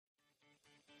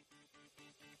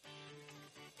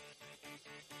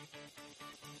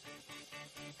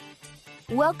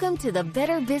Welcome to the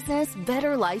Better Business,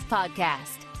 Better Life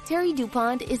podcast. Terry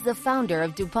DuPont is the founder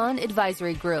of DuPont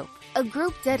Advisory Group, a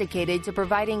group dedicated to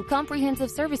providing comprehensive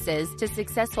services to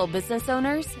successful business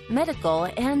owners, medical,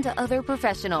 and other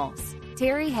professionals.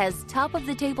 Terry has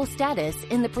top-of-the-table status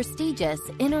in the prestigious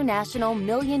International $1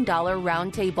 Million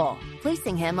Roundtable,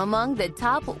 placing him among the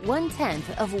top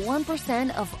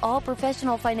 0.1% of all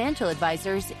professional financial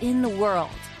advisors in the world.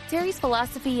 Terry's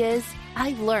philosophy is,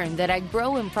 I learned that I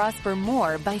grow and prosper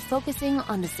more by focusing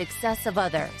on the success of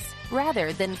others,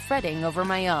 rather than fretting over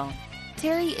my own.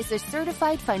 Terry is a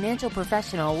certified financial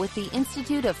professional with the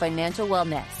Institute of Financial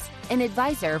Wellness, an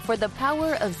advisor for the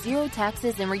Power of Zero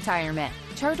Taxes in Retirement,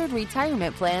 Chartered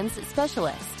Retirement Plans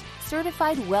Specialist,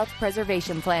 Certified Wealth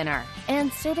Preservation Planner,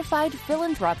 and Certified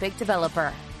Philanthropic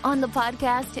Developer. On the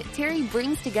podcast, Terry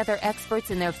brings together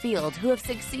experts in their field who have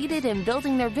succeeded in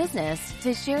building their business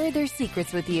to share their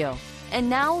secrets with you. And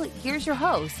now, here's your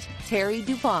host, Terry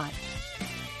DuPont.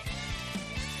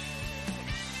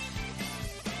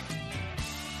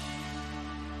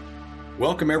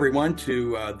 Welcome, everyone,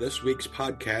 to this week's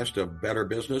podcast of Better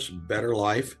Business, Better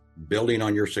Life, Building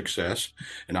on Your Success.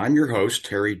 And I'm your host,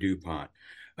 Terry DuPont.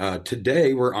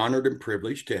 Today, we're honored and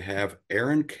privileged to have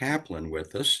Aaron Kaplan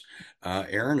with us.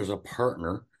 Aaron is a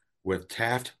partner with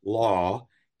Taft Law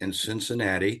in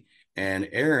Cincinnati, and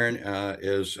Aaron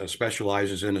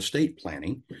specializes in estate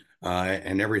planning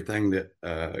and everything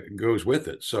that goes with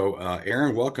it. So,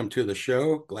 Aaron, welcome to the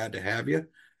show. Glad to have you.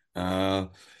 And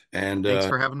thanks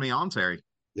for having me on, Terry.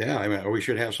 Yeah, I mean, we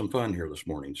should have some fun here this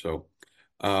morning. So,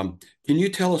 can you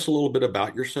tell us a little bit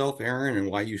about yourself, Aaron, and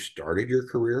why you started your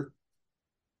career?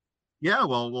 Yeah,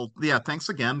 yeah. Thanks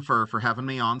again for having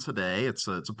me on today. It's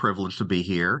a privilege to be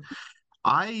here.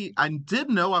 I did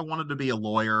know I wanted to be a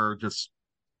lawyer, just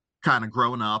kind of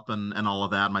growing up and all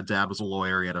of that. My dad was a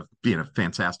lawyer. He had a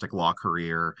fantastic law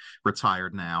career,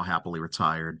 retired now, happily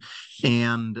retired.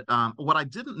 And what I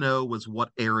didn't know was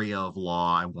what area of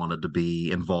law I wanted to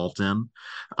be involved in.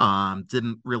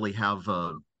 Didn't really have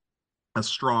a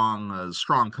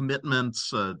strong commitment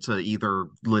to either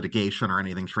litigation or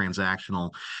anything transactional.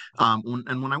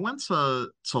 When I went to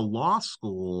law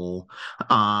school,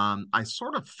 I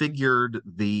sort of figured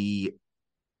the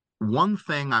one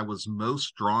thing I was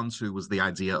most drawn to was the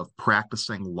idea of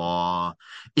practicing law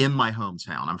in my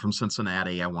hometown. I'm from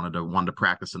Cincinnati. I wanted to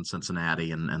practice in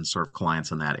Cincinnati and serve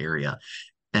clients in that area.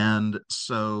 And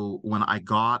so when I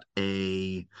got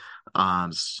a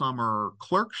summer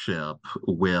clerkship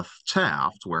with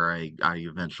Taft, where I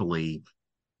eventually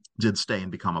did stay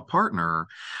and become a partner,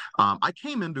 I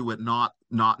came into it not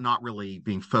really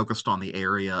being focused on the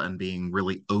area and being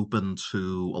really open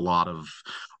to a lot of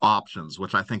options,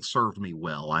 which I think served me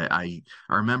well. I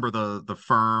remember the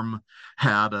firm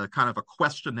had a kind of a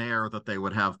questionnaire that they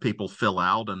would have people fill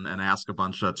out and ask a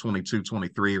bunch of 22,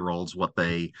 23-year-olds what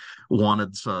they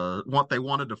wanted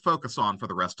to focus on for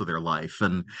the rest of their life.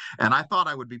 And I thought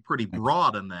I would be pretty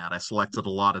broad in that. I selected a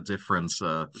lot of different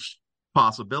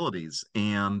possibilities.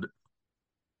 And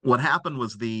what happened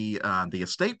was the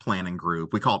estate planning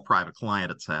group, we call it private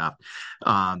client at Taft,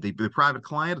 the private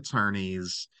client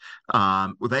attorneys,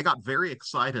 they got very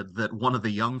excited that one of the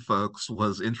young folks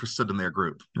was interested in their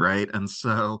group, right? And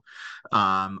so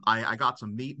I got to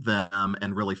meet them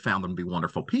and really found them to be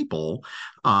wonderful people.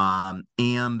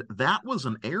 And that was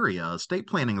an area, estate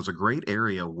planning is a great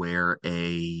area where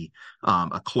a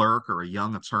clerk or a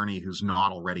young attorney who's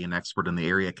not already an expert in the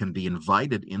area can be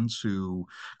invited into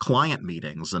client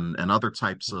meetings and other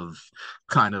types of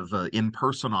kind of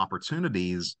in-person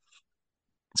opportunities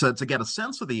to get a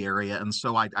sense of the area. And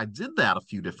so I did that a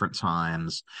few different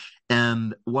times.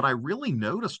 And what I really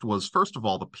noticed was, first of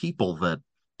all, the people that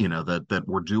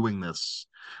were doing this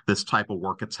type of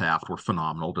work at Taft were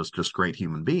phenomenal, just great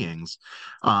human beings.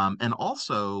 And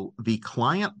also the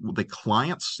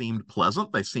clients seemed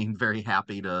pleasant. They seemed very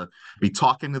happy to be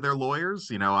talking to their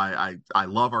lawyers. I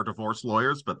love our divorce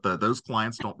lawyers, but those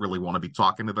clients don't really want to be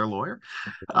talking to their lawyer.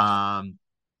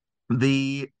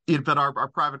 But our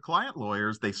private client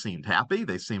lawyers, they seemed happy.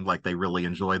 They seemed like they really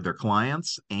enjoyed their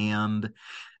clients. And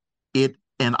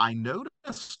I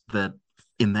noticed that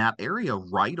in that area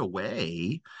right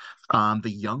away,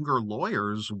 the younger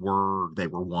lawyers were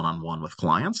one-on-one with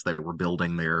clients. They were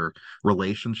building their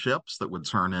relationships that would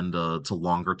turn into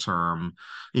longer term,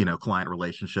 client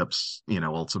relationships.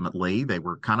 Ultimately, they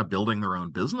were kind of building their own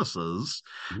businesses.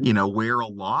 Where a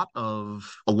lot of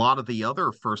the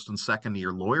other first and second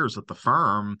year lawyers at the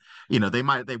firm,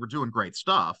 they were doing great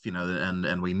stuff,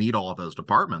 and we need all of those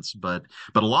departments, but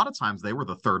a lot of times they were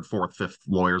the third, fourth, fifth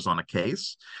lawyers on a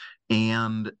case.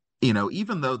 And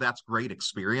even though that's great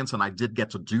experience, and I did get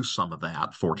to do some of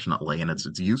that, fortunately, and it's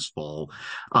useful.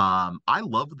 I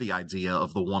love the idea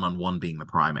of the one-on-one being the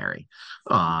primary,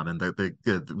 and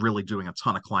the really doing a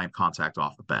ton of client contact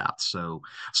off the bat. So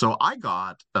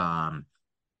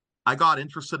I got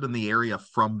interested in the area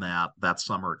from that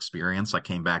summer experience. I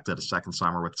came back, did a second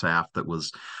summer with Taft that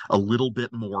was a little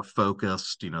bit more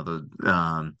focused.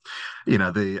 The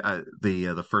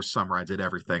first summer I did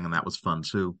everything, and that was fun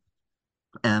too.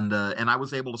 And I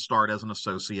was able to start as an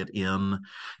associate in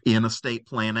estate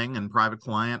planning and private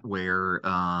client, where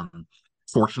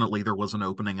fortunately there was an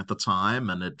opening at the time,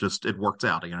 and it worked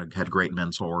out. Had great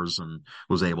mentors and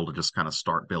was able to just kind of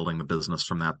start building the business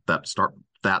from that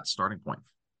starting point.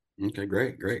 Okay,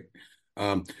 great, great.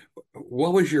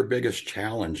 What was your biggest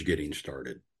challenge getting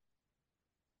started?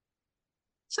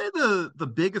 Say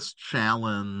the biggest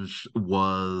challenge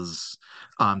was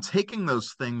taking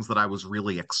those things that I was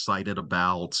really excited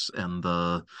about and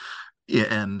the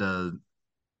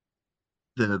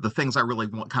things I really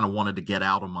kind of wanted to get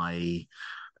out of my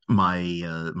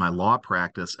law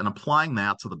practice and applying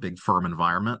that to the big firm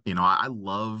environment. I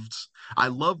loved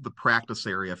the practice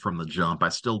area from the jump. I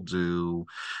still do.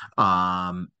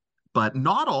 But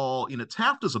not all,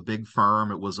 Taft is a big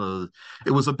firm. It was a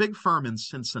big firm in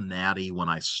Cincinnati when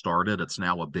I started. It's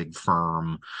now a big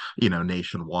firm,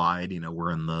 nationwide.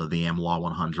 We're in the Am Law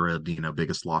 100,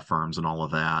 biggest law firms and all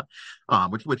of that,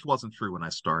 which wasn't true when I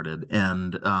started.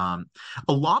 And a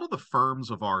lot of the firms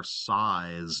of our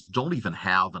size don't even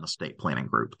have an estate planning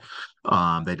group.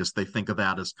 They think of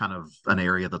that as kind of an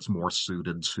area that's more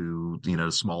suited to,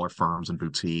 smaller firms and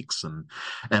boutiques and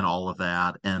all of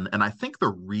that. And I think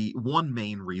one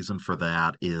main reason for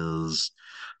that is,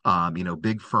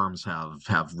 big firms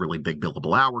have really big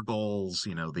billable hour goals.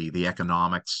 The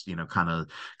economics, kind of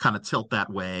tilt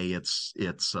that way. It's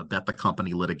bet the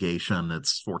company litigation.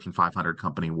 It's Fortune 500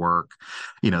 company work,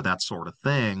 that sort of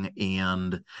thing.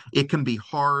 And it can be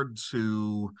hard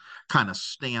to kind of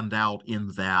stand out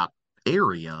in that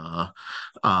area.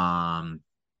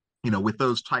 With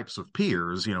those types of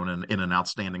peers, in an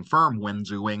outstanding firm when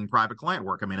doing private client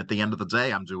work. I mean, at the end of the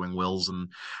day, I'm doing wills and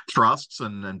trusts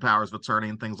and powers of attorney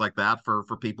and things like that for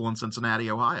people in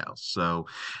Cincinnati, Ohio. So,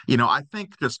 I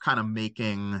think just kind of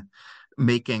making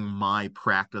my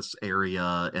practice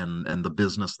area and the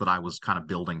business that I was kind of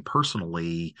building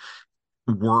personally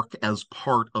work as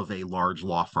part of a large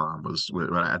law firm was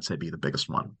what I'd say be the biggest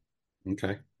one.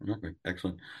 Okay, okay,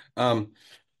 excellent.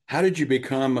 How did you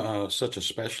become such a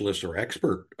specialist or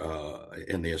expert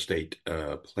in the estate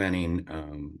planning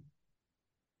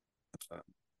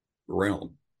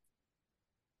realm?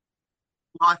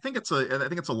 Well, I think it's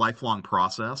a lifelong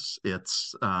process.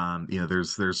 It's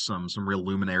there's some real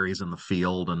luminaries in the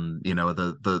field, and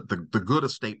the good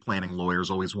estate planning lawyers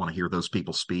always want to hear those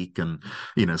people speak and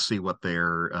see what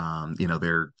they're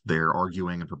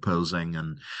arguing and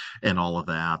proposing and all of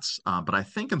that. But I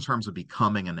think in terms of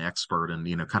becoming an expert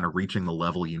and kind of reaching the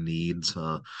level you need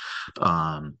to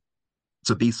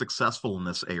be successful in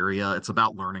this area, it's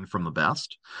about learning from the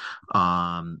best.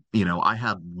 I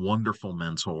had wonderful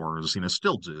mentors,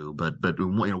 still do, but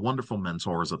wonderful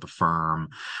mentors at the firm.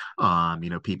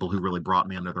 People who really brought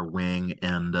me under their wing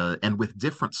and with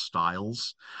different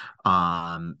styles.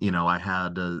 I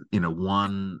had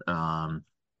one.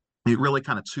 Really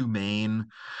kind of two main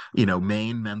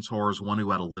mentors, one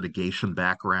who had a litigation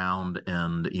background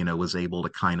and, was able to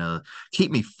kind of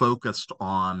keep me focused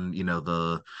on,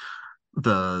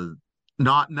 the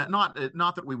not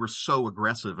that we were so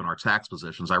aggressive in our tax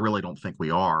positions. I really don't think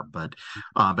we are, but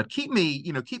keep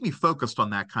me focused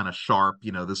on that kind of sharp.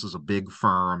 This is a big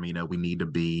firm. We need to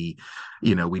be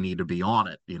on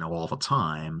it. All the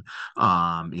time.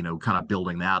 Kind of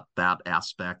building that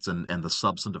aspect and the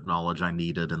substantive knowledge I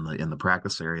needed in the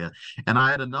practice area. And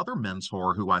I had another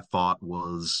mentor who I thought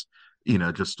was,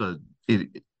 just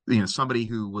somebody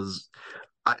who was.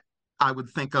 I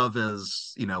would think of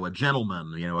as, a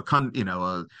gentleman,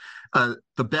 the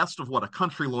best of what a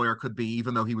country lawyer could be,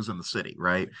 even though he was in the city,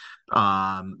 right?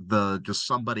 Just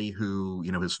somebody who,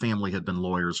 his family had been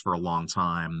lawyers for a long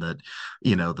time, that,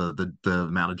 the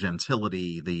amount of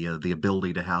gentility, the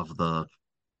ability to have the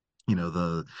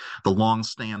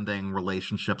long-standing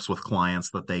relationships with clients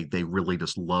that they really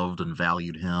just loved and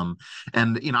valued him.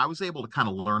 And, I was able to kind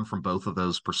of learn from both of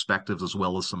those perspectives as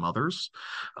well as some others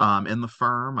in the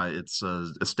firm.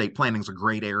 Estate planning is a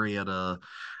great area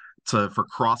for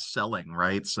cross-selling,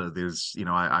 right? So there's,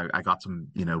 I got to,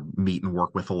 meet and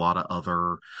work with a lot of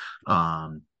other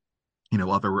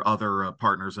other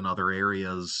partners in other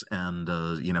areas, and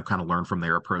kind of learn from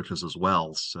their approaches as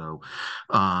well. So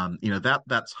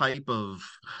that type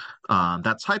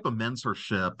of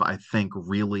mentorship, I think,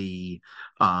 really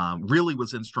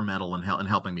was instrumental in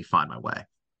helping me find my way.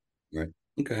 Right.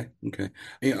 Okay. Okay.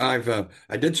 Yeah,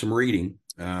 I did some reading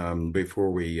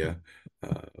before we uh,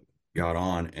 got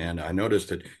on, and I noticed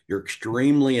that you're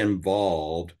extremely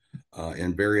involved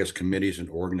in various committees and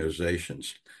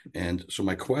organizations. And so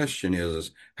my question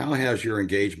is, how has your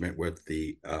engagement with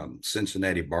the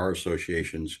Cincinnati Bar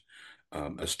Association's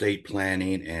estate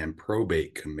planning and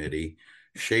probate committee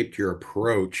shaped your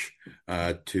approach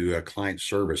to client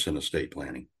service and estate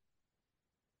planning?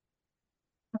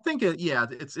 I think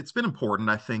it's been important.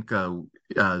 I think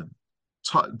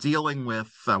dealing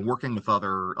with working with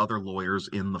other lawyers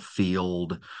in the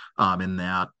field, in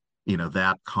that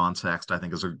context, I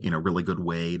think is a really good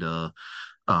way to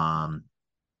um,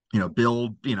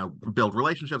 build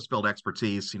relationships, build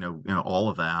expertise, all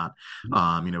of that.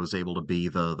 Was able to be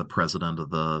the president of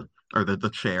the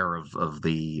chair of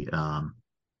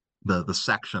the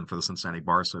section for the Cincinnati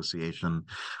Bar Association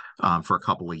for a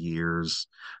couple of years.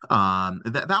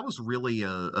 That was really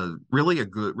a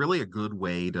good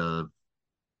way to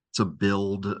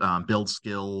build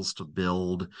skills, to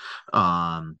build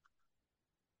um,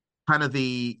 kind of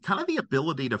the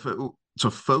ability to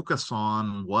focus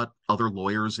on what other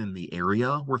lawyers in the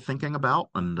area were thinking about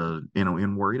and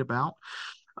worried about.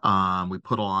 We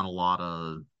put on a lot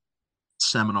of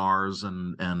seminars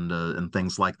and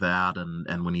things like that,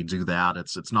 and when you do that,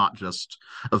 it's not just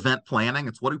event planning.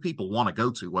 It's what do people want to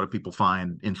go to, what do people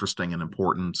find interesting and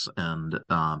important, and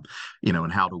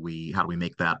how do we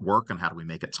make that work, and how do we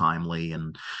make it timely,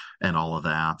 and all of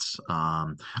that.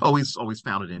 Always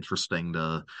found it interesting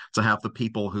to have the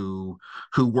people who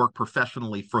work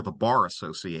professionally for the bar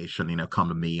association come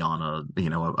to me on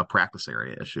a practice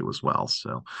area issue as well.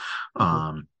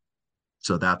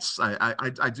 So that's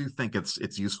I do think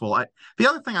it's useful. The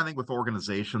other thing I think with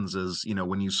organizations is,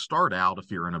 when you start out, if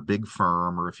you're in a big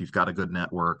firm or if you've got a good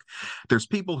network, there's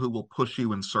people who will push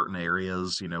you in certain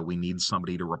areas. We need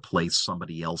somebody to replace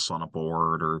somebody else on a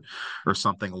board or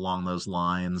something along those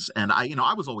lines. And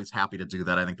I was always happy to do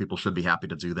that. I think people should be happy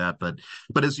to do that. But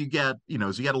as you get a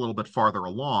little bit farther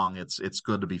along, it's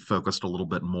good to be focused a little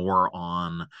bit more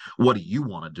on what do you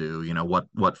want to do?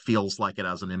 What feels like it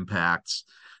has an impact,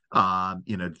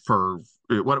 for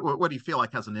what do you feel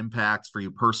like has an impact for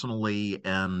you personally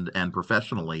and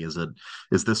professionally? Is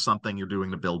this something you're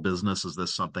doing to build business? Is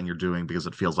this something you're doing because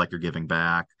it feels like you're giving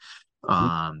back?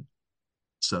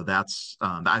 So that's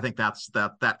I think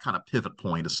that kind of pivot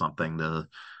point is something to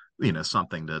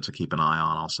keep an eye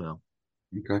on also.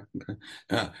 Okay.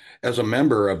 Okay. As a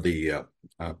member of the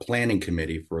planning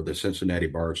committee for the Cincinnati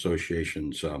Bar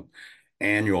Association's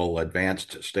annual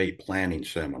Advanced State Planning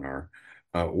Seminar,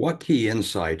 what key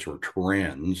insights or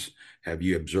trends have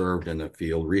you observed in the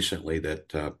field recently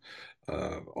that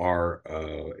are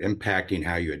impacting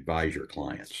how you advise your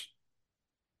clients?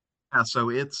 Yeah, so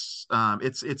it's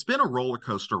been a roller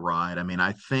coaster ride. I mean,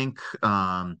 I think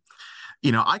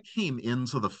I came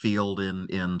into the field in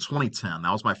 2010.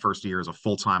 That was my first year as a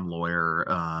full-time lawyer.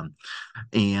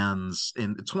 And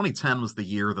in 2010 was the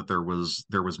year that there was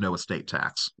no estate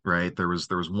tax, right? There was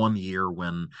 1 year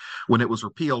when it was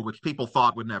repealed, which people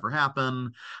thought would never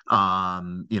happen.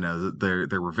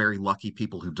 There were very lucky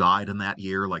people who died in that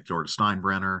year, like George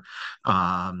Steinbrenner.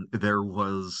 There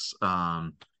was Yeah,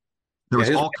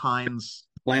 his all kinds.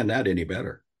 plan that any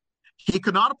better. He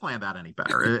could not have planned that any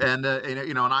better. And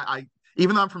I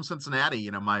even though I'm from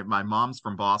Cincinnati, my mom's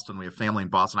from Boston. We have family in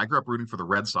Boston. I grew up rooting for the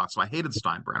Red Sox, so I hated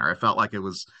Steinbrenner. I felt like it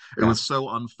was so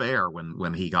unfair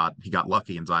when he got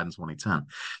lucky and died in 2010.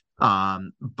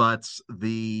 But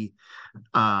the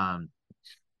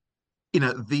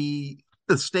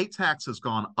estate tax has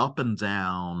gone up and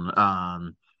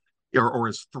down. Or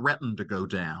is threatened to go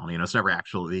down. It's never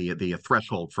actually the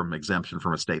threshold from exemption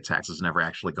from estate tax has never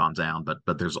actually gone down, but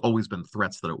there's always been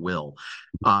threats that it will.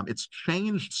 It's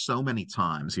changed so many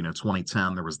times.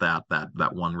 2010 there was that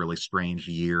one really strange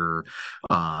year.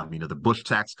 The Bush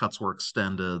tax cuts were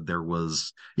extended. There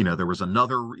was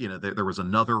another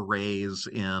raise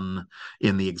in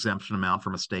the exemption amount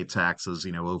from estate taxes.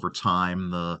 Over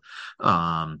time the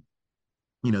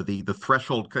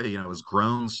threshold has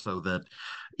grown so that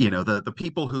the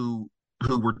people who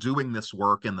were doing this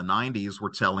work in the 90s were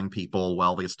telling people,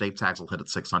 well, the estate tax will hit at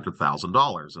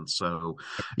 $600,000, and so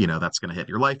that's going to hit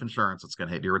your life insurance, it's going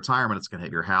to hit your retirement, it's going to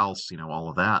hit your house, all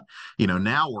of that.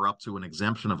 Now we're up to an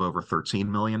exemption of over $13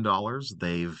 million.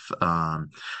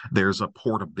 There's a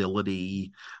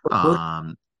portability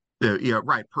Yeah,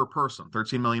 right, per person,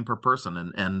 13 million per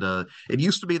person, and it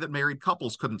used to be that married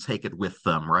couples couldn't take it with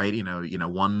them, right?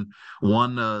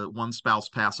 One spouse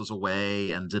passes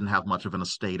away and didn't have much of an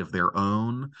estate of their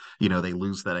own, they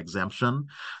lose that exemption.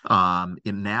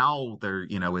 And now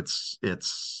it's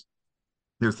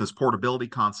there's this portability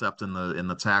concept in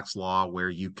the tax law where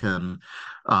you can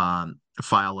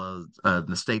file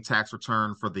an estate tax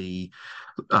return for the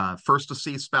first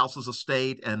deceased spouse's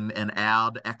estate and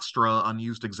add extra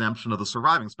unused exemption of the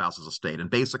surviving spouse's estate.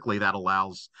 And basically that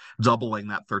allows doubling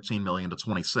that 13 million to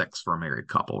 26 for a married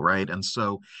couple, right? And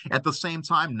so at the same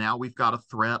time, now we've got a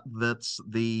threat that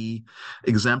the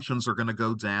exemptions are going to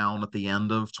go down at the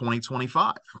end of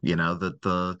 2025.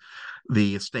 That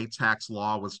the estate tax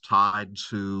law was tied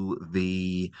to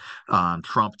the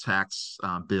Trump tax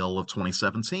bill of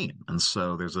 2017. And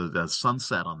so there's a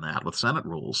sunset on that with Senate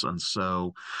rules. And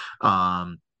so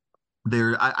I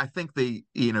think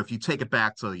if you take it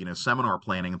back to, seminar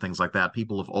planning and things like that,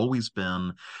 people have always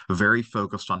been very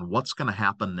focused on what's going to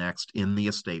happen next in the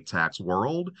estate tax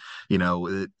world.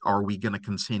 Are we going to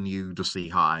continue to see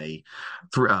high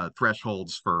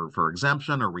thresholds for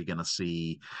exemption? Are we going to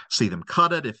see them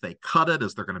cut it? If they cut it,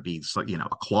 is there going to be,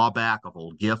 a clawback of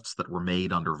old gifts that were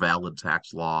made under valid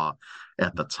tax law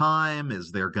at the time?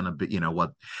 Is there going to be,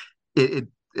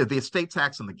 the estate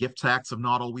tax and the gift tax have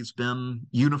not always been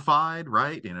unified,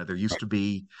 right? There used to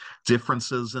be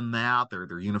differences in that.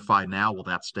 They're unified now. Will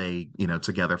that stay,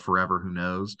 together forever? Who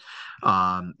knows?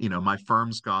 My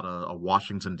firm's got a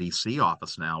Washington, D.C.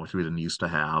 office now, which we didn't used to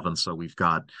have. And so we've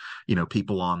got,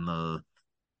 people on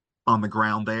the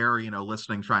ground there,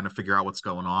 listening, trying to figure out what's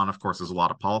going on. Of course, there's a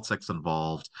lot of politics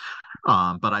involved.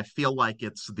 But I feel like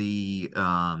it's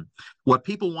what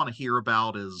people want to hear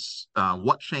about is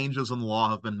what changes in the law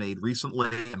have been made recently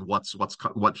and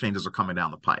what changes are coming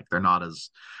down the pike. They're not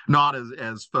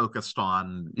as focused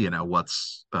on,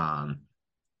 what's on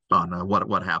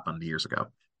what happened years ago.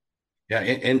 Yeah,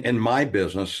 in my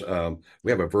business,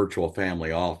 we have a virtual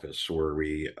family office where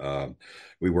we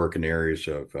work in areas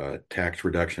of tax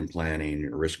reduction planning,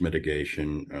 risk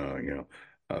mitigation,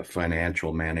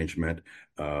 financial management,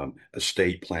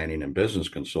 estate planning, and business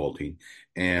consulting.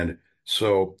 And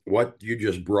so, what you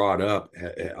just brought up,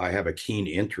 I have a keen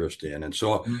interest in, and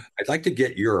so I'd like to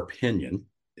get your opinion,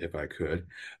 if I could,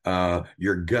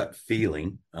 your gut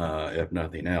feeling, if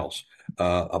nothing else,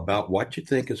 about what you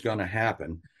think is going to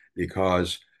happen.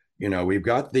 Because, we've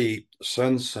got the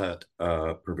sunset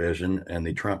provision and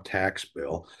the Trump tax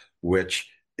bill, which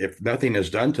if nothing is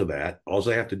done to that, all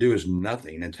they have to do is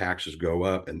nothing and taxes go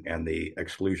up and the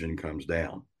exclusion comes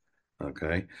down.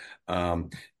 Okay.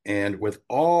 And with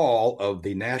all of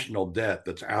the national debt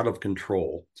that's out of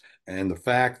control and the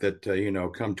fact that,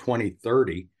 come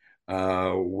 2030,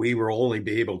 we will only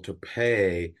be able to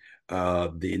pay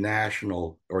the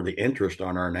national or the interest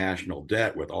on our national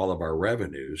debt with all of our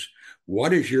revenues.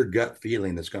 What is your gut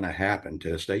feeling that's going to happen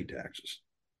to estate taxes?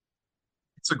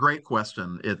 It's a great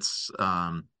question. It's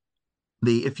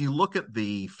if you look at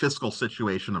the fiscal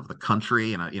situation of the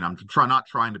country, and I'm not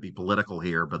trying to be political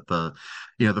here, but the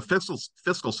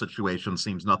fiscal situation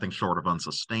seems nothing short of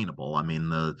unsustainable. I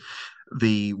mean,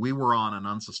 we were on an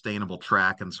unsustainable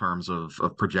track in terms of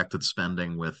projected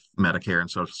spending with Medicare and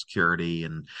Social Security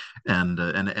and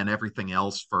everything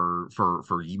else for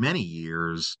many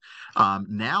years.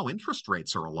 Now interest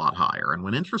rates are a lot higher, and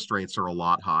when interest rates are a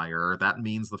lot higher, that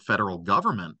means the federal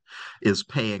government is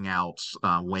paying out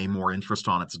way more interest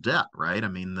on its debt, right? I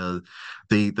mean,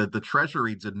 the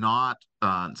Treasury did not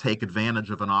take advantage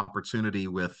of an opportunity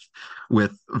with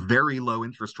very low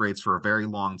interest rates for a very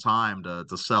long time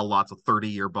to sell lots of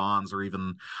 30-year bonds or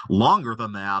even longer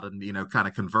than that, and kind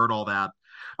of convert all that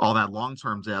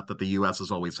long-term debt that the U.S.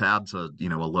 has always had to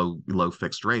a low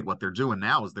fixed rate. What they're doing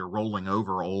now is they're rolling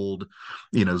over old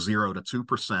 0 to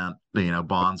 2%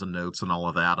 bonds and notes and all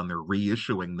of that, and they're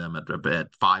reissuing them at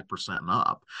 5% and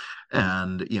up,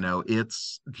 and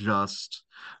it's just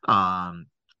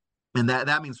and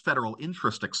that means federal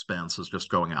interest expense is just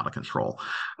going out of control.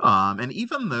 And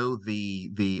even though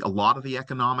a lot of the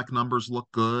economic numbers look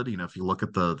good, if you look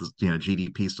at the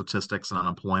GDP statistics and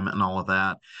unemployment and all of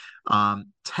that,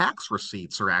 tax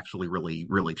receipts are actually really,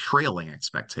 really trailing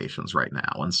expectations right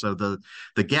now. And so the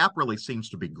gap really seems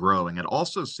to be growing. It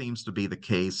also seems to be the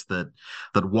case that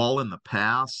while in the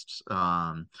past,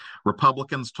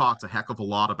 Republicans talked a heck of a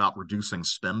lot about reducing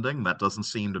spending, that doesn't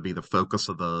seem to be the focus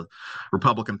of the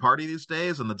Republican Party these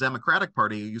days. And the Democratic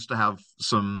Party used to have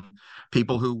some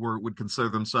people who would consider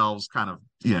themselves kind of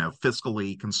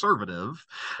fiscally conservative,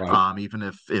 right. Even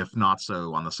if not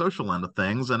so on the social end of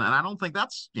things. And I don't think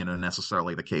that's necessarily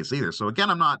necessarily the case either. So again,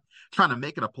 I'm not trying to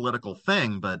make it a political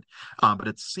thing, but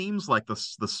it seems like the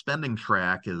spending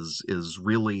track is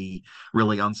really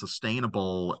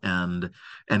unsustainable, and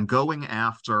going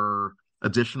after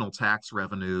additional tax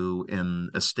revenue in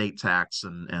estate tax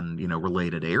and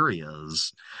related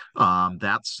areas,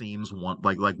 that seems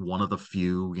one of the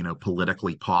few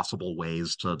politically possible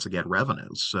ways to get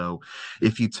revenues. So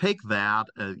if you take that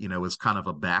as kind of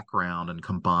a background and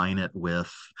combine it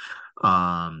with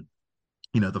um,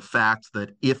 the fact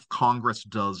that if Congress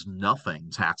does nothing,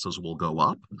 taxes will go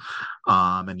up.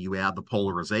 And you add the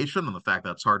polarization and the fact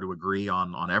that it's hard to agree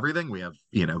on everything. We have,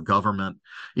 government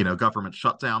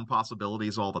shutdown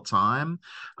possibilities all the time.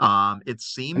 It And they're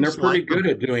seems pretty like good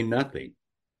at doing nothing.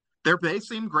 they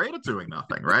seem great at doing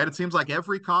nothing, right? It seems like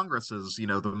every Congress is,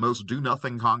 the most do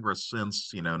nothing Congress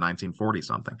since, 1940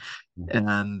 something.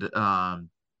 And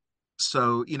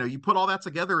so, you put all that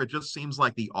together, it just seems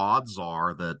like the odds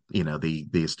are that, the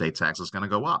estate tax is going to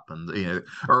go up, and,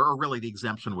 or really the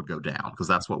exemption would go down, because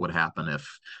that's what would happen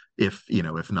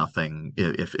if nothing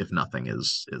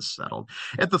is settled.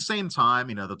 At the same time,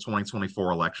 the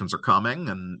 2024 elections are coming,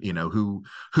 and, who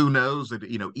knows that,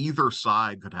 either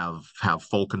side could have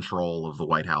full control of the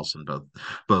White House and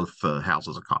both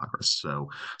houses of Congress.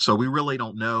 So we really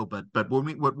don't know, but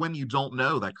when you don't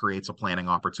know, that creates a planning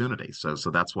opportunity. So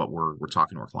that's what we're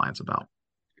talking to our clients about.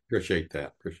 Appreciate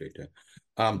that.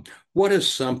 What is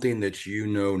something that you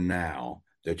know now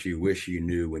that you wish you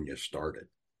knew when you started?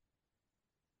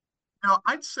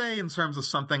 I'd say in terms of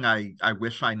something I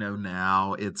wish I know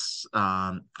now, it's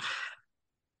the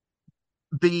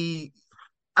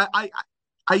I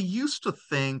used to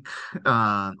think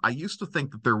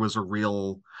that there was a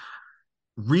real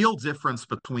difference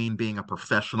between being a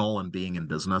professional and being in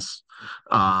business.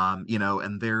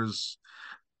 And there's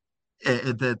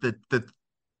that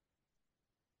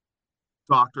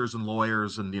doctors and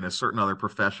lawyers and certain other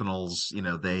professionals,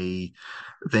 they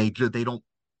don't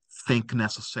think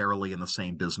necessarily in the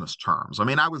same business terms. I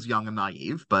mean, I was young and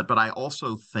naive, but I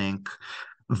also think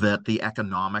that the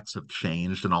economics have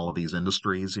changed in all of these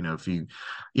industries. If the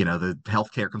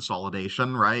healthcare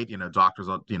consolidation, right?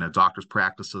 Doctors'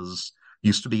 practices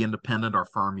used to be independent. Our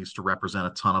firm used to represent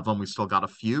a ton of them. We still got a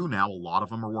few. Now a lot of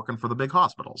them are working for the big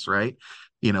hospitals, right?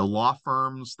 Law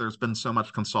firms, there's been so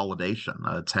much consolidation.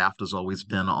 Taft has always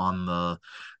been on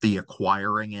the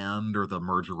acquiring end, or the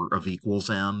merger of equals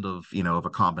end of a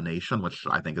combination, which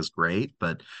I think is great.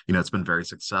 But it's been very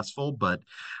successful. But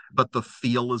the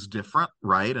feel is different,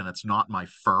 right? And it's not my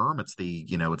firm. It's the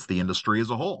industry as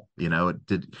a whole.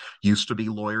 It used to be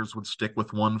lawyers would stick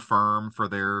with one firm for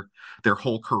their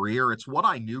whole career. It's what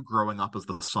I knew growing up as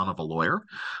the son of a lawyer.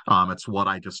 It's what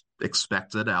I just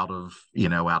expected out of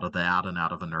that and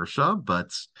out of inertia. But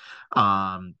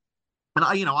and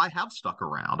I have stuck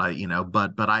around.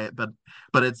 But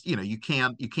it's you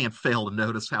can't fail to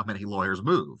notice how many lawyers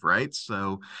move, right?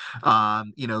 So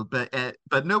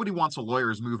but nobody wants a lawyer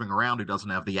who's moving around who doesn't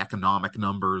have the economic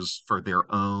numbers for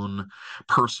their own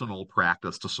personal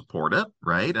practice to support it,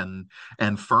 right? And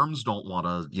firms don't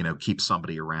want to keep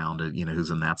somebody around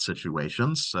who's in that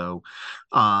situation. So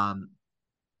I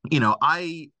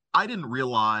didn't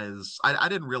realize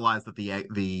that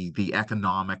the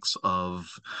economics of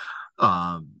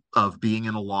being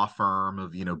in a law firm,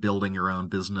 of building your own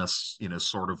business,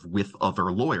 sort of with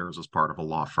other lawyers as part of a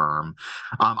law firm.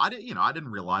 I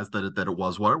didn't realize that it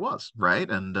was what it was, right?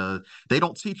 And they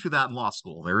don't teach you that in law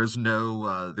school. There's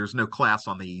no class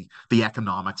on the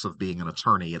economics of being an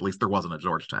attorney. At least there wasn't at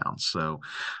Georgetown. So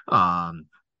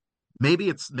maybe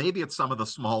it's some of the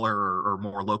smaller or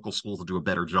more local schools that do a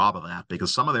better job of that,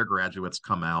 because some of their graduates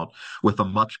come out with a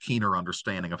much keener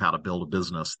understanding of how to build a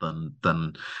business than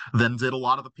did a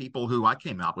lot of the people who I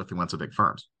came out with who went to big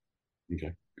firms.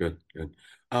 Okay, good.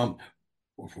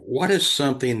 What is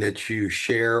something that you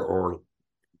share or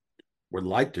would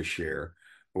like to share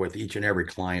with each and every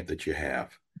client that you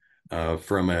have,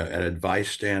 from an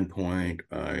advice standpoint,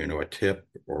 a tip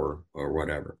or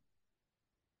whatever?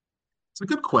 It's a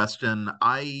good question.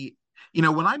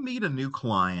 When I meet a new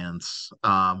client,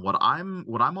 what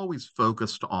I'm always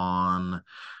focused on,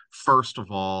 first of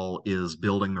all, is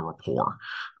building the rapport.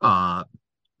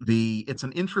 It's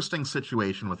an interesting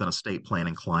situation with an estate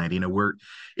planning client.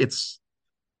 It's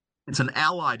an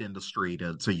allied industry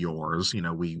to yours.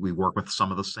 We work with some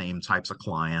of the same types of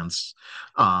clients.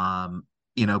 But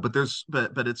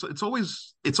it's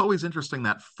always interesting,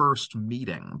 that first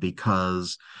meeting,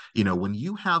 because when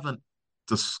you haven't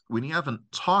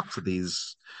talked to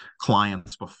these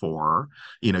clients before,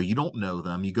 you don't know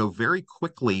them. You go very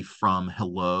quickly from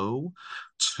hello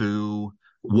to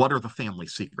what are the family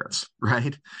secrets,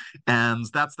 right? And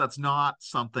that's not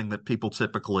something that people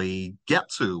typically get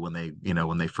to when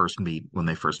they first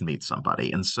meet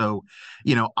somebody. And so,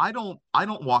 I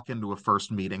don't walk into a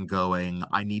first meeting going,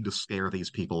 I need to scare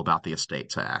these people about the estate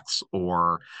tax,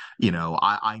 or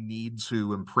I need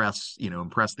to impress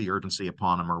the urgency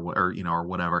upon them, or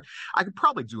whatever. I could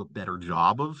probably do a better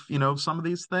job of some of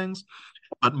these things.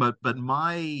 But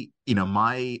my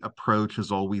approach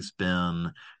has always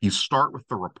been, you start with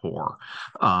the rapport.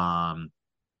 Um,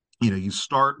 you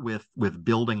start with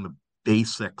building the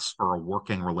basics for a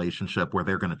working relationship where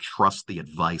they're going to trust the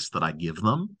advice that I give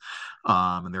them,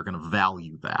 and they're going to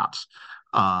value that.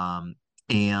 Um,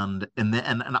 and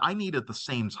I need at the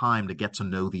same time to get to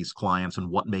know these clients and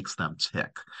what makes them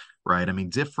tick, right? I mean,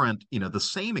 the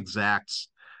same exact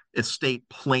estate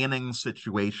planning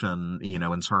situation,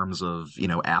 in terms of,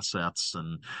 assets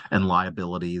and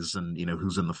liabilities, and,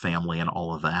 who's in the family and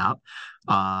all of that,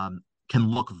 can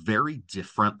look very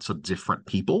different to different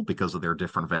people because of their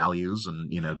different values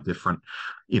and, different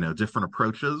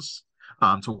approaches,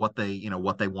 to what they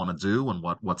want to do and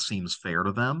what seems fair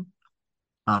to them.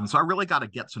 So I really got to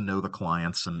get to know the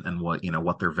clients and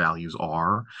what their values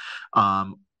are.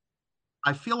 Um,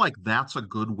 I feel like that's a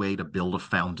good way to build a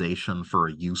foundation for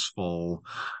a useful,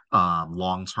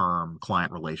 long-term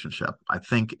client relationship. I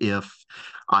think if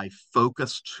I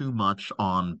focus too much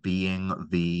on being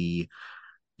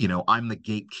I'm the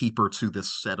gatekeeper to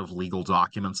this set of legal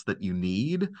documents that you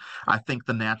need, I think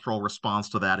the natural response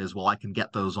to that is, well, I can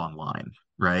get those online,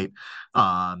 right?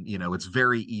 It's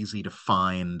very easy to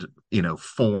find,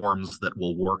 forms that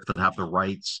will work, that have the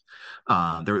rights,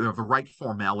 they're the right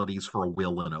formalities for a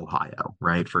will in Ohio,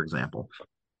 right? For example.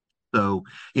 So,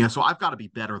 so I've got to be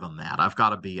better than that. I've got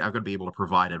to be able to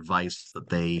provide advice that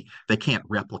they can't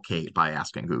replicate by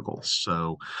asking Google.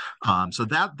 So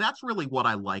that's really what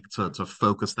I like to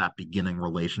focus that beginning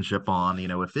relationship on.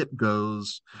 If it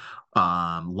goes,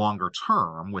 longer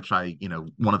term, which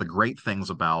one of the great things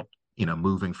about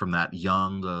moving from that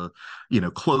young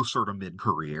to, closer to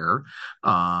mid-career,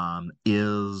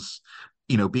 is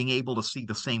being able to see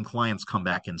the same clients come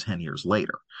back in 10 years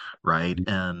later, right?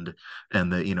 And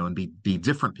be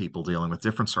different people dealing with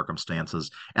different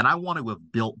circumstances. And I want to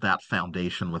have built that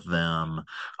foundation with them.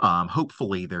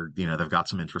 Hopefully they've got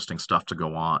some interesting stuff to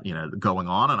going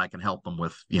on, and I can help them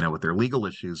with their legal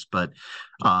issues. But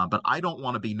I don't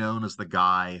want to be known as the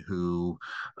guy who,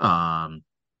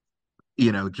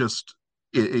 just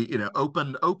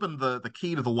opened the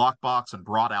key to the lockbox and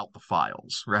brought out the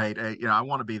files, right? I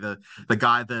want to be the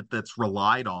guy that's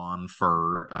relied on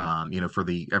for, for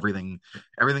the everything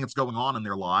that's going on in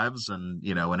their lives, and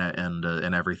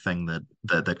and everything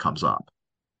that comes up.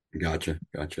 Gotcha.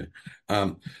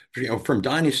 From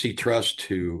Dynasty Trust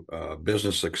to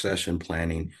business succession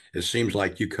planning, it seems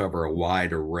like you cover a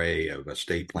wide array of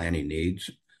estate planning needs.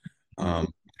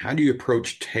 How do you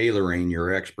approach tailoring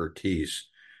your expertise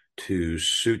to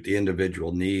suit the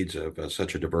individual needs of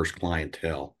such a diverse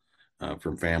clientele,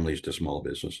 from families to small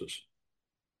businesses?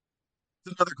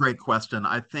 It's another great question.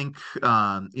 I think,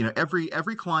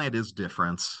 every client is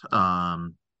different.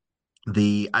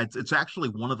 It's actually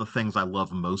one of the things I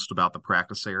love most about the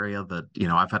practice area, that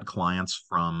I've had clients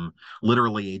from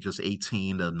literally ages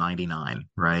 18 to 99,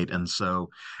 right? And so,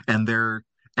 and they're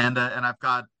and I've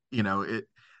got,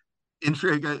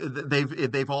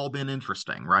 they've all been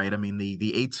interesting, right? I mean,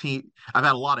 the 18, I've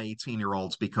had a lot of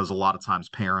 18-year-olds, because a lot of times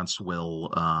parents will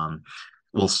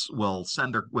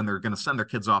send when they're going to send their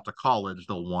kids off to college,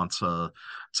 they'll want to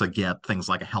get things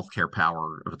like a healthcare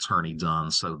power of attorney done,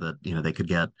 so that they could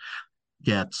get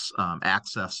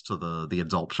access to the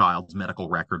adult child's medical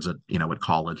records at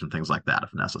college and things like that,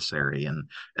 if necessary,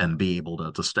 and be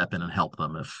able to step in and help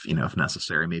them if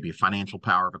necessary. Maybe a financial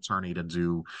power of attorney to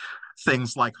do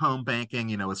things like home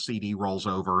banking. A CD rolls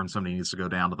over and somebody needs to go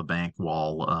down to the bank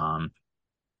while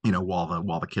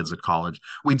the kids at college.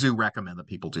 We do recommend that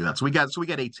people do that. So we get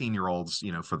 18-year-olds,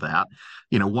 for that.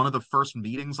 One of the first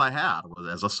meetings I had was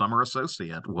as a summer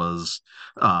associate was,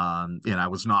 I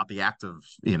was not the active,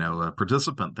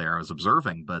 participant there. I was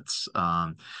observing, but,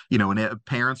 and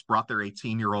parents brought their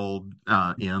 18-year-old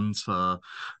in to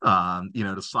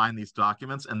sign these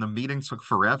documents, and the meeting took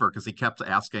forever because he kept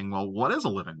asking, well, what is a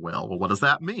living will? Well, what does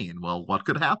that mean? Well, what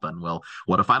could happen? Well,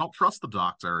 what if I don't trust the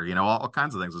doctor? All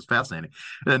kinds of things. It's fascinating.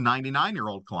 a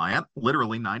 99-year-old client,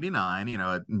 literally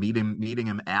 99, meeting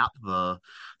him at the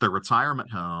retirement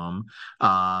home.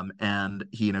 And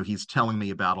he's telling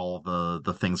me about all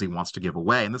the things he wants to give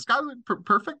away. And this guy was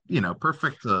perfect,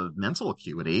 perfect mental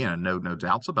acuity, and no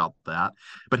doubts about that.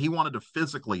 But he wanted to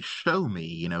physically show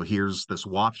me, here's this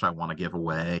watch I want to give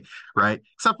away, right?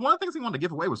 Except one of the things he wanted to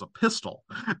give away was a pistol,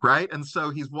 right? And so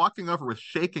he's walking over with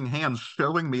shaking hands,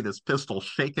 showing me this pistol,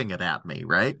 shaking it at me,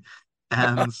 right?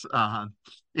 And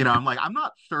I'm like, I'm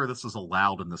not sure this is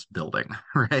allowed in this building,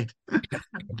 right?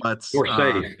 But Or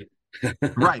safe.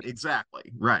 right,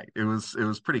 exactly, right. It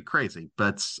was pretty crazy,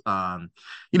 but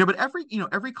but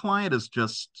every client is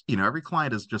just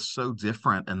so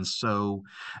different, and so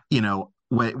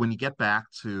when you get back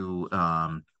to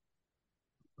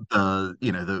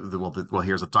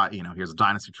here's a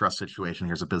dynasty trust situation,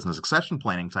 here's a business succession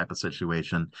planning type of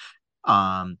situation.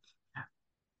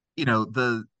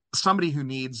 The somebody who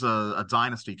needs a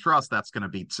dynasty trust, that's going to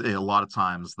be a lot of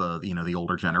times the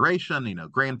older generation,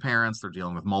 grandparents. They're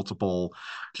dealing with multiple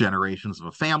generations of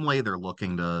a family. They're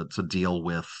looking to deal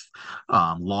with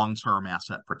long-term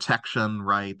asset protection,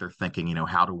 right? They're thinking,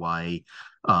 how do I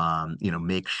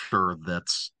make sure that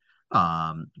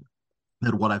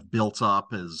what I've built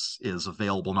up is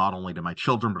available not only to my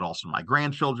children but also my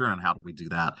grandchildren, and how do we do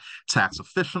that tax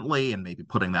efficiently, and maybe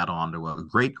putting that onto a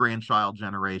great grandchild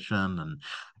generation, and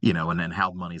and then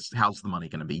how's the money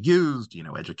going to be used,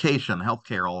 education,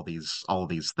 healthcare, all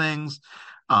these things.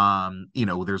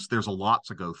 There's a lot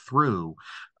to go through.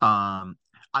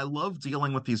 I love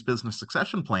dealing with these business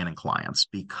succession planning clients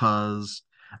because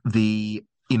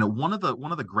one of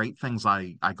the great things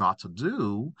I got to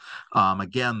do,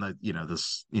 again,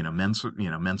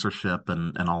 mentorship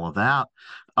and all of that.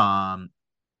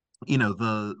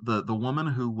 The woman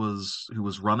who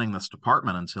was running this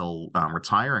department until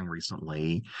retiring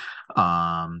recently,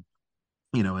 and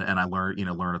I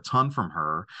learned a ton from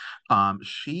her.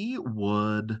 She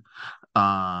would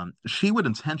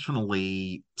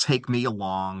intentionally take me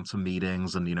along to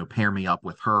meetings and pair me up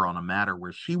with her on a matter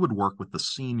where she would work with the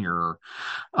senior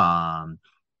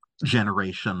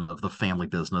generation of the family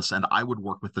business, and I would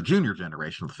work with the junior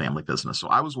generation of the family business. So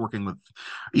I was working with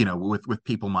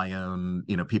people my own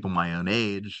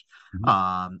age.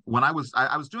 When I was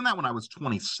doing that when I was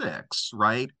 26,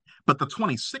 right? But the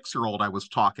 26-year-old I was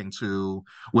talking to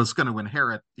was going to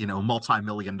inherit,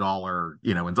 multi-million-dollar,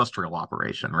 industrial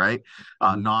operation, right?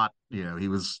 Not, he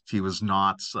was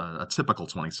not a typical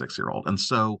 26-year-old. And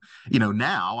so,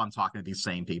 now I'm talking to these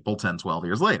same people 10, 12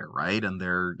 years later, right? And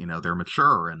they're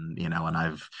mature, and,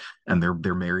 and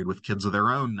they're married with kids of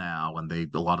their own now. And a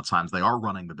lot of times they are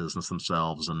running the business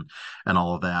themselves and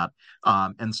all of that.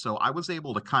 And so I was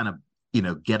able to kind of,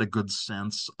 get a good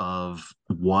sense of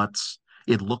what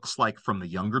it looks like from the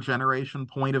younger generation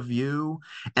point of view.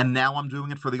 And now I'm doing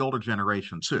it for the older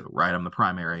generation too, right? I'm the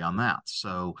primary on that.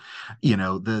 So,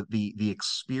 the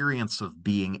experience of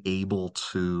being able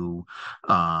to,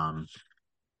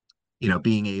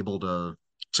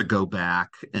 go back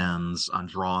and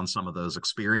draw on some of those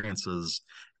experiences,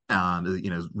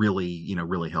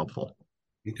 really helpful.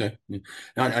 Okay.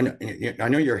 I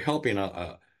know you're helping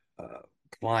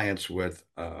clients with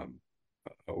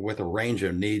a range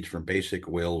of needs, from basic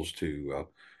wills to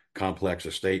complex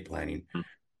estate planning.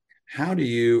 How do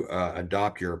you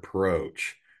adopt your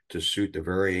approach to suit the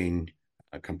varying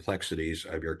complexities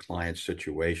of your clients'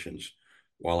 situations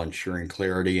while ensuring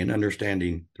clarity and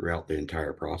understanding throughout the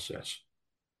entire process?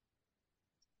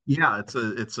 Yeah,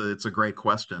 it's a great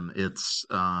question. It's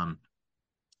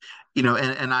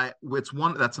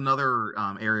that's another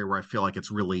area where I feel like it's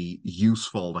really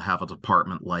useful to have a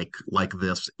department like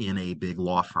this in a big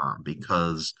law firm,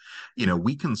 because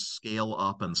we can scale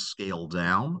up and scale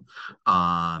down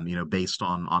based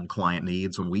on client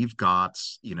needs. And we've got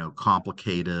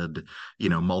complicated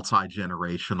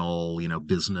multi-generational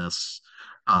business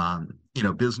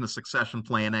business succession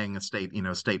planning,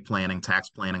 estate planning, tax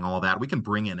planning, all of that. We can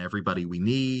bring in everybody we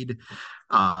need.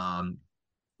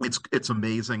 It's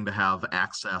amazing to have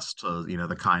access to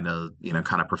the kind of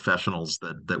professionals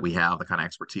that we have, the kind of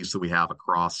expertise that we have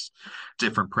across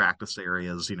different practice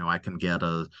areas. I can get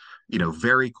a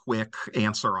very quick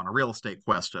answer on a real estate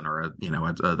question, or a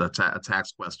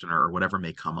tax question, or whatever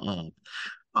may come up.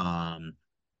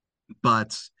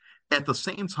 But at the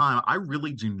same time, I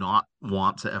really do not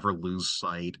want to ever lose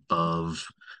sight of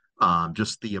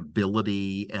just the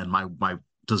ability and my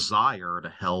desire to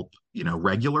help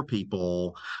regular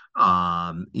people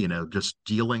just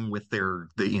dealing with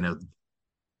the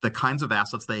kinds of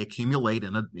assets they accumulate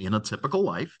in a typical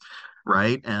life,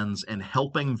 right? And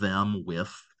helping them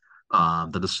with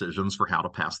the decisions for how to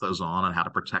pass those on and how to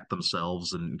protect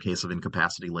themselves in case of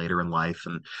incapacity later in life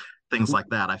and things like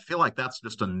that. I feel like that's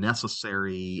just a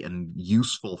necessary and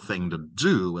useful thing to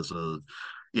do as a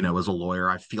as a lawyer.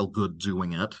 I feel good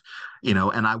doing it,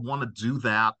 and I want to do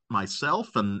that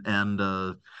myself. And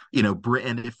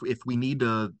if we need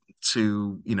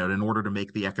in order to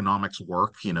make the economics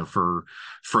work, for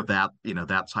that,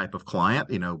 that type of client,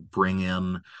 bring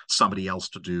in somebody else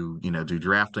to do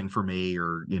drafting for me,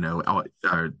 or do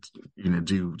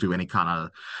any kind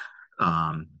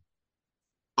of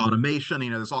automation.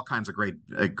 There's all kinds of great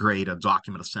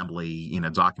document assembly,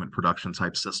 document production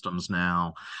type systems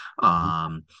now.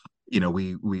 We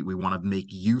want to make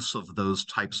use of those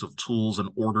types of tools in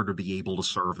order to be able to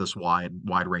serve this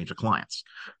wide range of clients,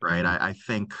 right? I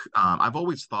think I've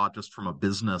always thought, just from a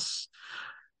business,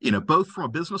 both from a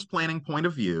business planning point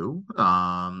of view,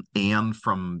 and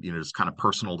from just kind of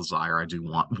personal desire, I do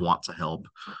want to help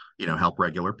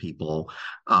regular people.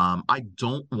 I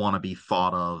don't want to be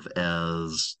thought of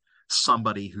as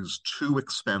somebody who's too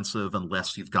expensive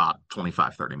unless you've got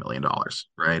 $25-30 million,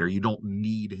 right? Or you don't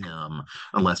need him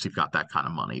unless you've got that kind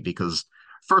of money, because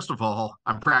first of all,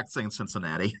 I'm practicing in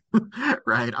Cincinnati,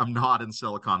 right? I'm not in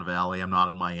Silicon Valley. I'm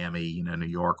not in Miami, New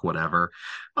York, whatever.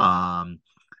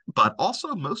 But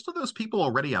also, most of those people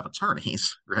already have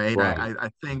attorneys, right? Right. I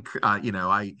think,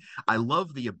 I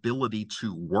love the ability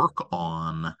to work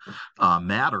on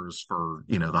matters for,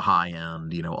 the high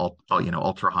end,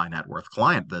 ultra high net worth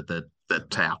client that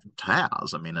Taft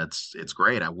has. I mean, it's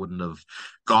great. I wouldn't have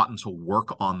gotten to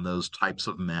work on those types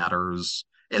of matters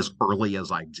as early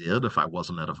as I did if I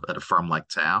wasn't at a firm like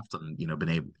Taft, and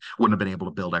wouldn't have been able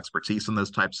to build expertise in those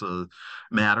types of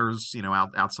matters,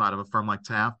 outside of a firm like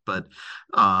Taft. But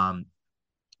but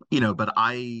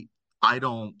I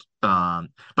don't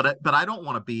but I don't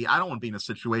want to be in a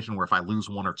situation where if I lose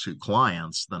one or two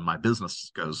clients, then my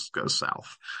business goes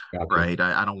south. Gotcha. Right.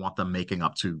 I don't want them making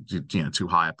up too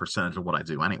high a percentage of what I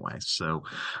do anyway. So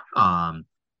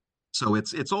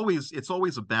it's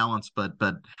always a balance, but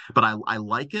I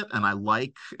like it, and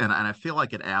I feel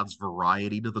like it adds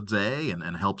variety to the day,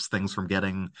 and helps things from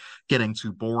getting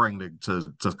too boring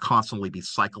to constantly be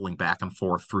cycling back and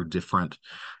forth through different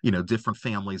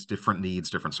families, different needs,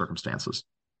 different circumstances.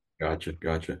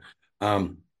 Gotcha.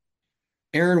 Um,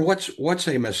 Aaron, what's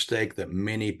a mistake that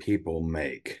many people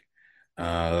make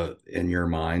in your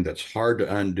mind that's hard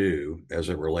to undo as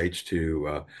it relates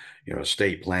to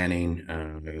estate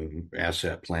planning,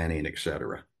 asset planning,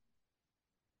 etc.?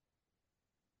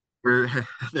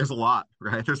 There's a lot,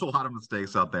 right? There's a lot of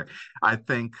mistakes out there. I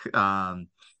think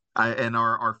and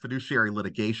our fiduciary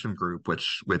litigation group,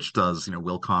 which does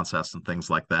will contests and things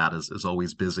like that, is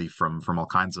always busy from all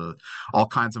kinds of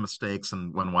mistakes.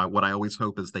 And what I always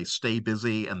hope is they stay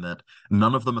busy, and that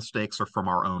none of the mistakes are from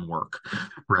our own work,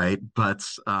 right? But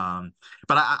I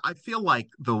feel like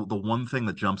the one thing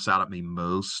that jumps out at me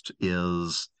most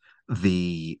is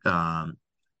the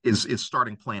is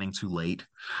starting planning too late.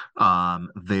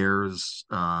 There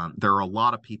are a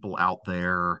lot of people out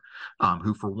there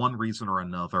who, for one reason or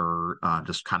another,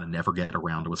 just kind of never get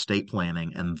around to estate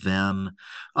planning, and then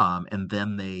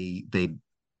they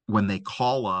when they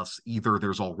call us, either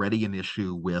there's already an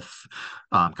issue with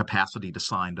capacity to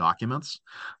sign documents,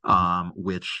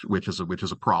 which is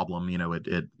a problem.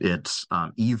 It's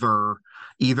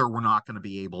either we're not going to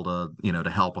be able to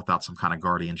help without some kind of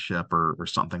guardianship or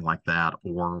something like that,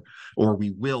 or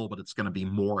we will, but it's going to be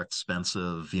more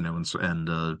expensive,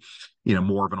 and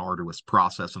more of an arduous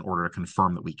process in order to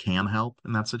confirm that we can help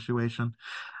in that situation.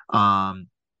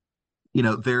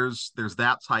 There's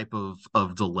that type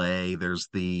of delay. There's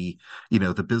the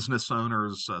business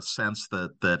owner's sense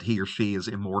that he or she is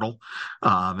immortal,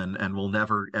 and will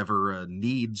never ever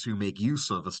need to make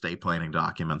use of estate planning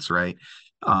documents, right?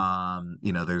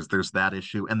 There's that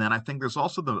issue. And then I think there's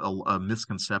also a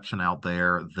misconception out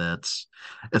there that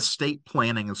estate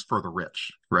planning is for the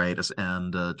rich, right?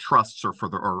 And trusts are for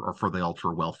the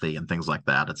ultra wealthy and things like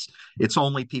that. It's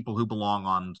only people who belong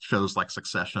on shows like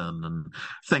Succession and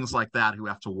things like that who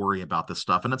have to worry about this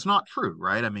stuff. And it's not true,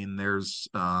 right? I mean, there's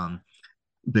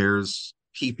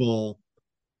people,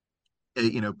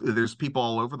 there's people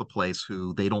all over the place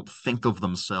who they don't think of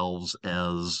themselves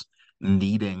as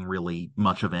needing really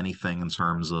much of anything in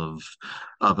terms of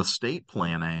estate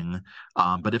planning.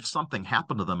 But if something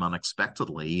happened to them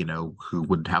unexpectedly, who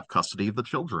would have custody of the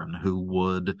children? Who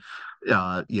would,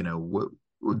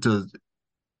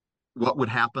 what would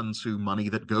happen to money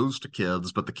that goes to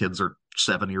kids, but the kids are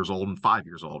 7 years old and 5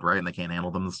 years old, right? And they can't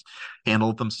handle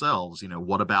it themselves.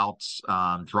 What about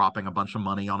dropping a bunch of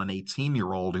money on an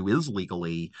 18-year-old who is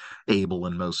legally able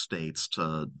in most states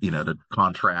to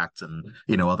contract and,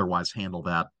 otherwise handle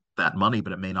that money,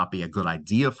 but it may not be a good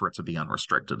idea for it to be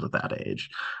unrestricted at that age.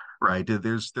 Right.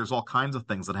 There's all kinds of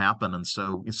things that happen. And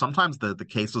so sometimes the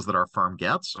cases that our firm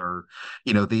gets are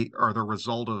the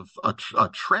result of a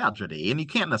tragedy. And you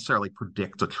can't necessarily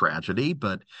predict a tragedy,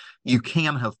 but you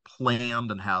can have planned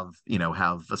and have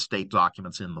estate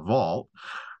documents in the vault,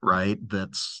 right?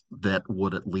 That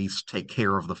would at least take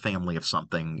care of the family if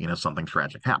something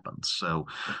tragic happens. So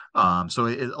a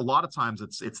lot of times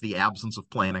it's the absence of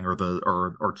planning or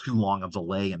too long a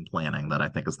delay in planning that I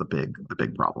think is the big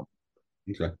problem.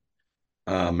 Okay.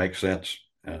 Makes sense.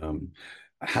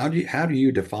 How do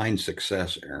you define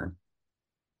success, Aaron?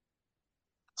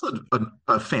 It's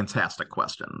a fantastic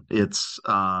question. It's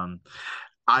I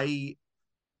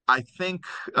think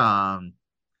I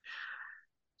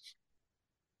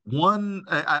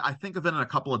think of it in a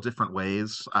couple of different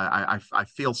ways. I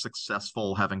feel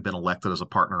successful having been elected as a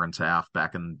partner in Taft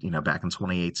back in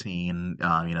 2018.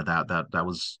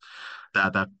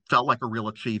 That felt like a real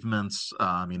achievement.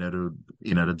 To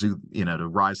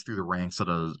rise through the ranks at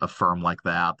a firm like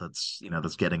that's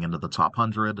getting into the top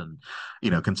 100 and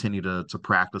continue to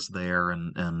practice there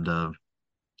and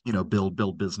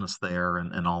build business there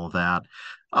and all of that.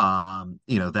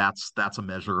 That's a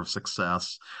measure of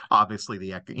success. Obviously,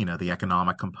 the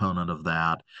economic component of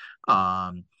that.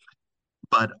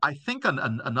 But I think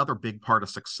another big part of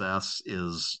success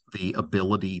is the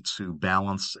ability to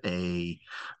balance a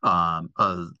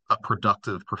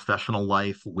productive professional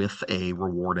life with a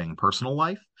rewarding personal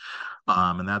life.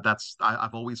 And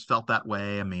I've always felt that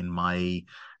way. I mean, my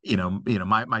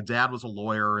dad was a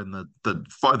lawyer in the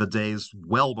days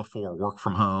well before work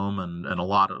from home and a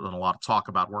lot of talk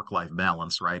about work-life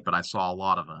balance, right? But I saw a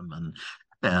lot of them,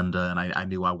 and I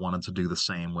knew I wanted to do the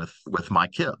same with my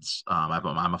kids.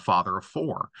 I'm a father of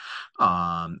four,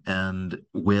 and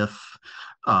with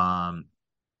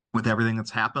everything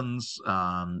that's happened,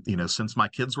 since my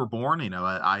kids were born,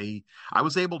 I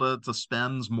was able to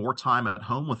spend more time at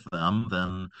home with them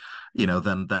than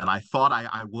I thought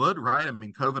I would. Right? I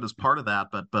mean, COVID is part of that,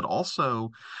 but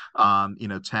also,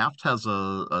 Taft has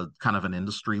a kind of an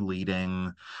industry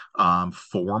leading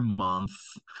 4-month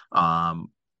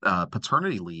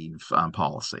paternity leave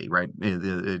policy, right?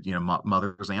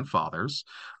 Mothers and fathers.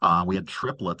 We had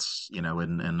triplets, in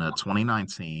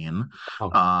 2019.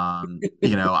 Oh. I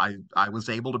was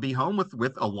able to be home with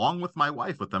along with my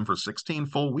wife with them for 16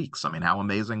 full weeks. I mean, how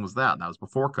amazing was that? And that was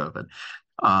before COVID.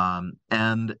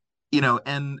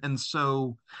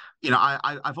 So,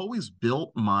 I've always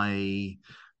built my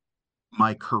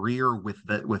career with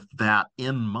that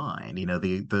in mind,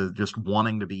 the just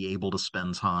wanting to be able to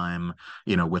spend time,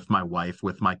 with my wife,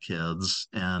 with my kids,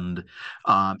 and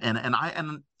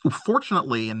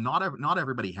fortunately, and not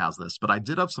everybody has this, but I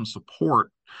did have some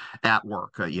support at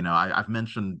work. I've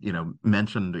mentioned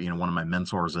one of my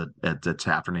mentors at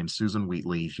Taft, her name's Susan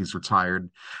Wheatley. She's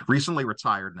recently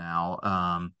retired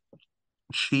now.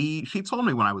 She told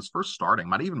me when I was first starting,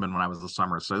 might even been when I was a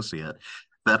summer associate,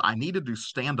 that I needed to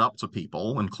stand up to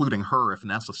people, including her if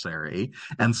necessary,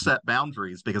 and set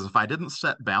boundaries, because if I didn't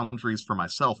set boundaries for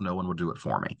myself, no one would do it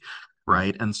for me.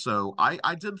 Right. And so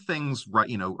I did things right,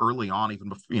 early on,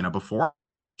 even before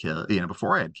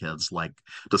before I had kids, like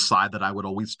decide that I would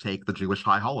always take the Jewish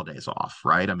high holidays off.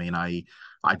 Right. I mean, I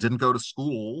didn't go to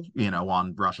school,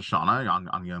 on Rosh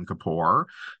Hashanah, on Yom Kippur,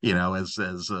 as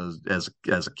a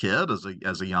kid, as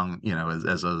a young,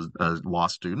 as a law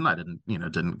student, I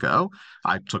didn't go.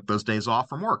 I took those days off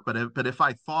from work. But if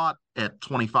I thought at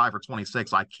 25 or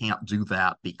 26, I can't do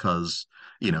that because,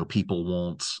 people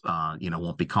won't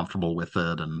be comfortable with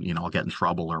it and, I'll get in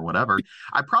trouble or whatever,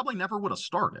 I probably never would have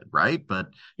started. Right. But,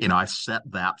 I set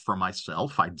that for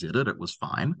myself. I did it. It was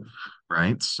fine.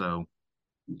 Right. So.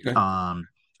 Okay.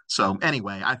 So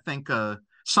anyway, I think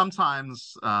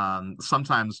sometimes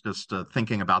just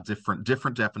thinking about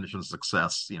different definitions of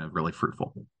success, really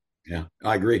fruitful. Yeah,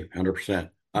 I agree, 100%.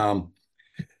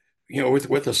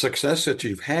 With the success that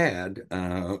you've had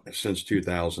since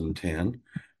 2010,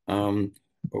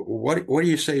 what do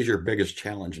you say is your biggest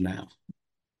challenge now?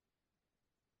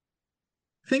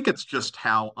 I think it's just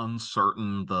how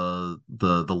uncertain the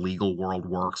legal world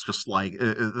works. Just like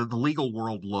the legal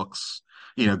world looks,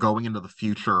 going into the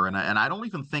future, and I don't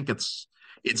even think it's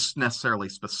necessarily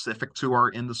specific to our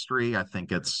industry. I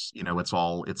think it's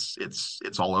all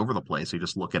over the place. You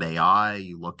just look at AI,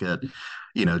 you look at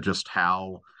just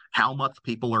how how much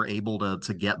people are able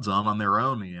to get done on their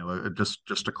own,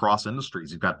 just across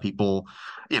industries. You've got people,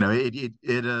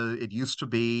 it used to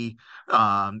be,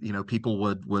 people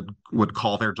would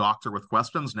call their doctor with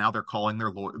questions. Now they're calling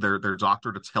their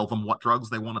doctor to tell them what drugs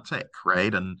they want to take,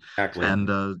 right? Exactly.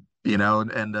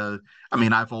 I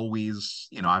mean, I've always,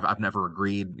 I've never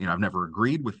agreed, I've never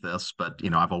agreed with this, but,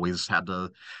 I've always had to,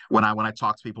 when I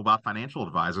talk to people about financial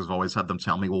advisors, I've always had them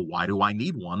tell me, well, why do I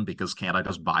need one? Because can't I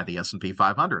just buy the S&P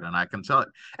 500? And I can tell it.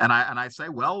 And I say,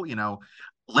 well,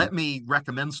 let me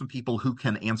recommend some people who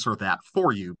can answer that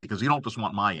for you, because you don't just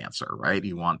want my answer, right?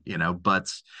 You want, but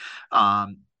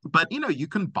you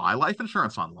can buy life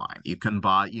insurance online. You can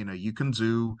buy, you can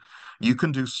do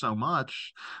so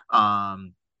much.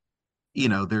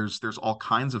 There's all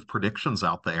kinds of predictions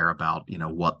out there about,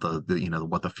 what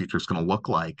what the future is going to look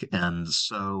like. And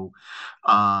so,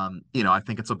 I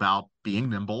think it's about being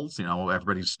nimble.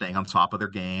 Everybody's staying on top of their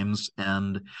games.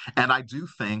 And I do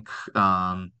think,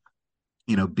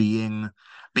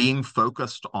 being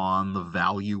focused on the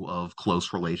value of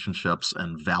close relationships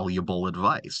and valuable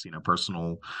advice,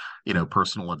 personal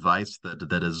advice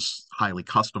that is highly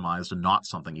customized and not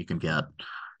something you can get,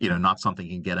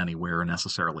 anywhere and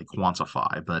necessarily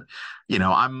quantify. But,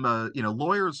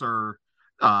 lawyers are,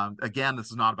 again,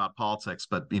 this is not about politics,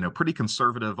 but, pretty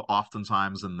conservative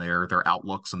oftentimes in their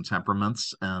outlooks and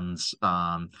temperaments. And,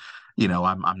 I'm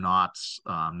not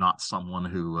someone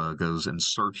who goes in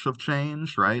search of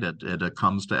change, right? It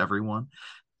comes to everyone.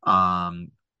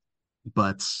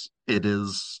 But it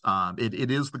is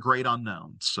the great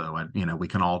unknown. So, we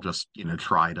can all just,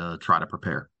 try to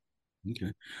prepare.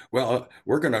 Okay. Well,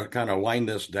 we're going to kind of wind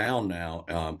this down now,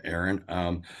 Aaron.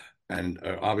 And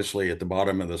obviously at the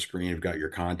bottom of the screen, you've got your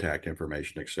contact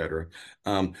information, et cetera.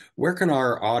 Where can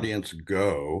our audience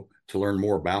go to learn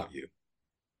more about you?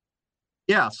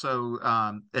 Yeah, so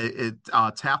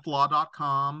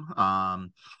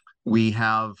taftlaw.com. We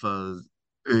have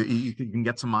you can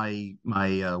get to my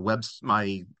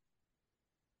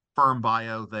firm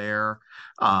bio there.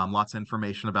 Lots of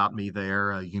information about me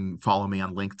there. You can follow me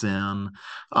on LinkedIn,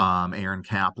 Aaron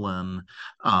Kaplan,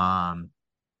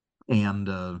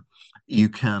 and you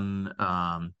can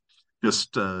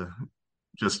just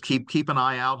keep an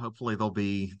eye out. Hopefully there'll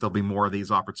be more of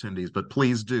these opportunities, but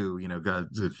please do, go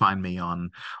to find me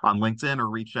on LinkedIn or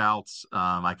reach out.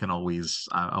 I can always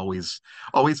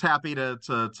happy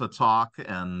to talk.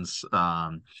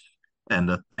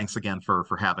 And thanks again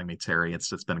for having me, Terry.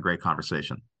 It's been a great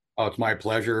conversation. Oh, it's my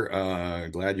pleasure.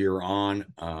 Glad you're on.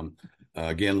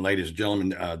 Again, ladies and gentlemen,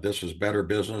 this is Better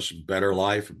Business, Better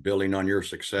Life, Building on Your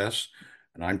Success.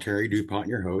 And I'm Terry DuPont,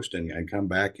 your host, and come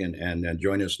back and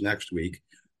join us next week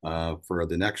for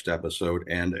the next episode.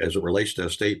 And as it relates to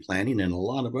estate planning and a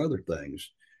lot of other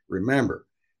things, remember,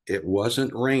 it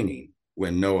wasn't raining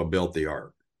when Noah built the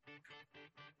ark.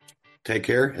 Take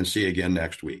care and see you again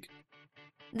next week.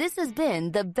 This has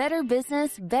been the Better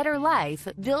Business, Better Life,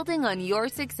 Building on Your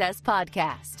Success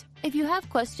podcast. If you have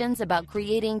questions about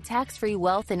creating tax-free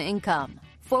wealth and income,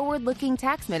 forward-looking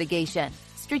tax mitigation,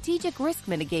 strategic risk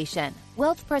mitigation,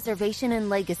 wealth preservation and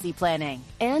legacy planning,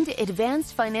 and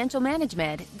advanced financial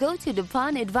management, go to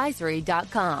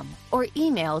DuPontAdvisory.com or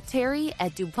email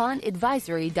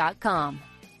Terry@DuPontAdvisory.com.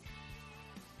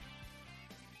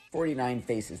 49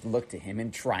 faces looked to him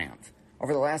in triumph.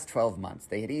 Over the last 12 months,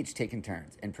 they had each taken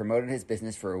turns and promoted his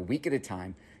business for a week at a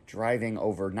time, driving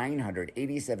over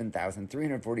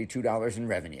 $987,342 in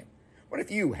revenue. What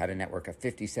if you had a network of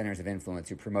 50 centers of influence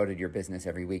who promoted your business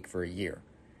every week for a year?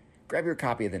 Grab your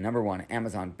copy of the #1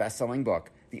 Amazon best-selling book,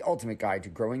 The Ultimate Guide to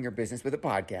Growing Your Business with a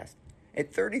Podcast,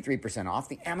 at 33% off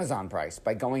the Amazon price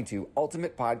by going to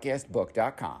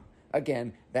ultimatepodcastbook.com.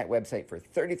 Again, that website for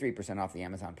 33% off the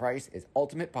Amazon price is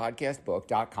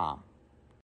ultimatepodcastbook.com.